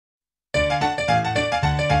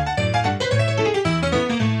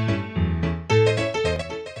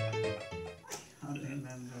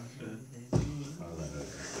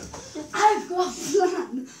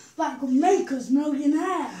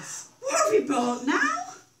millionaires. What have you bought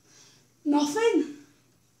now? Nothing.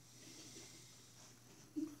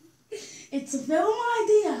 It's a film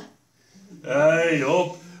idea. Hey,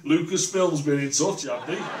 up. Lucasfilm's been in touch, haven't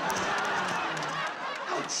they?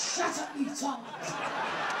 Oh, shut up, you Tom.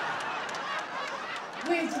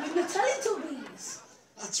 We're doing the Teletubbies.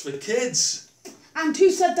 That's for kids. And who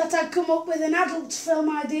said that I'd come up with an adult film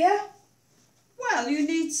idea? Well, you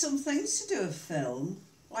need some things to do a film,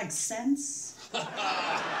 like sense.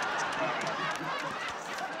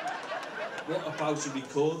 What about a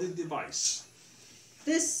recording device?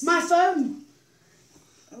 My phone.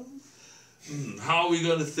 Oh. How are we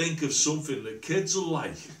going to think of something that kids will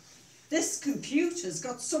like? This computer's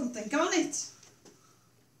got something on it.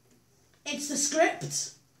 It's the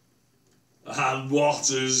script. And what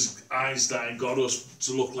has Einstein got us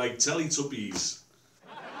to look like Teletubbies?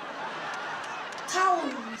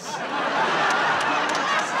 Towels.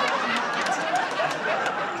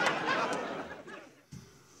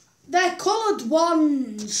 They're coloured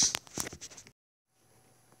ones.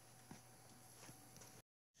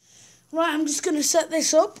 Right, I'm just going to set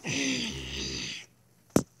this up.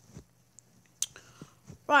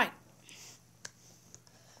 Right.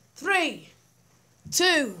 3,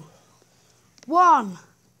 2, 1.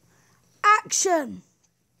 Action.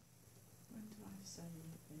 When do I say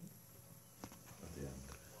anything? At the end.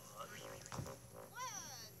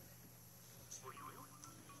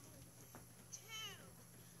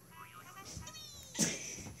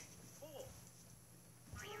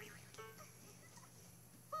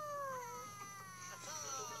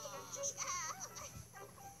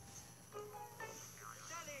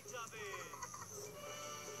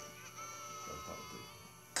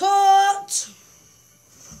 Cut.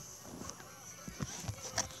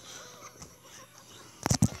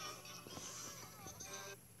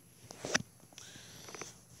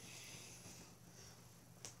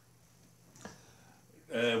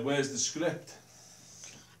 Where's the script?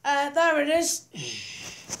 There it is.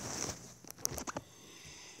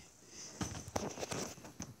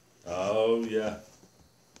 Oh, yeah.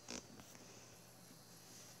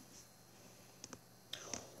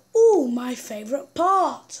 Ooh, my favourite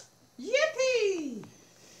part. Yippee!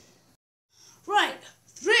 Right,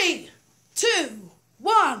 3, 2,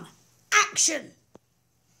 1, action.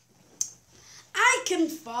 I can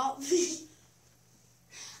fart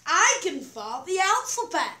the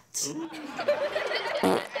alphabet.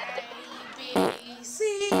 A, B, C,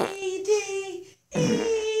 D, E,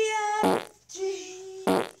 F, G,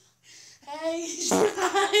 H, I,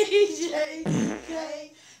 J, K,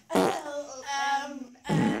 L, M,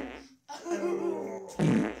 N, O, P,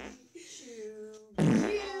 Q,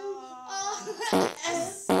 R,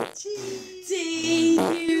 S, T,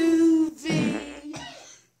 U, V,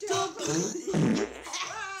 W,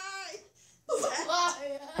 X, Y,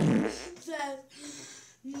 Z.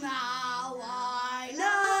 Now I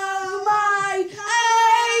know my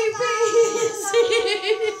ABC.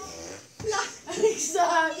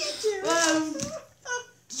 Except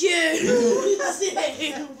using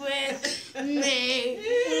with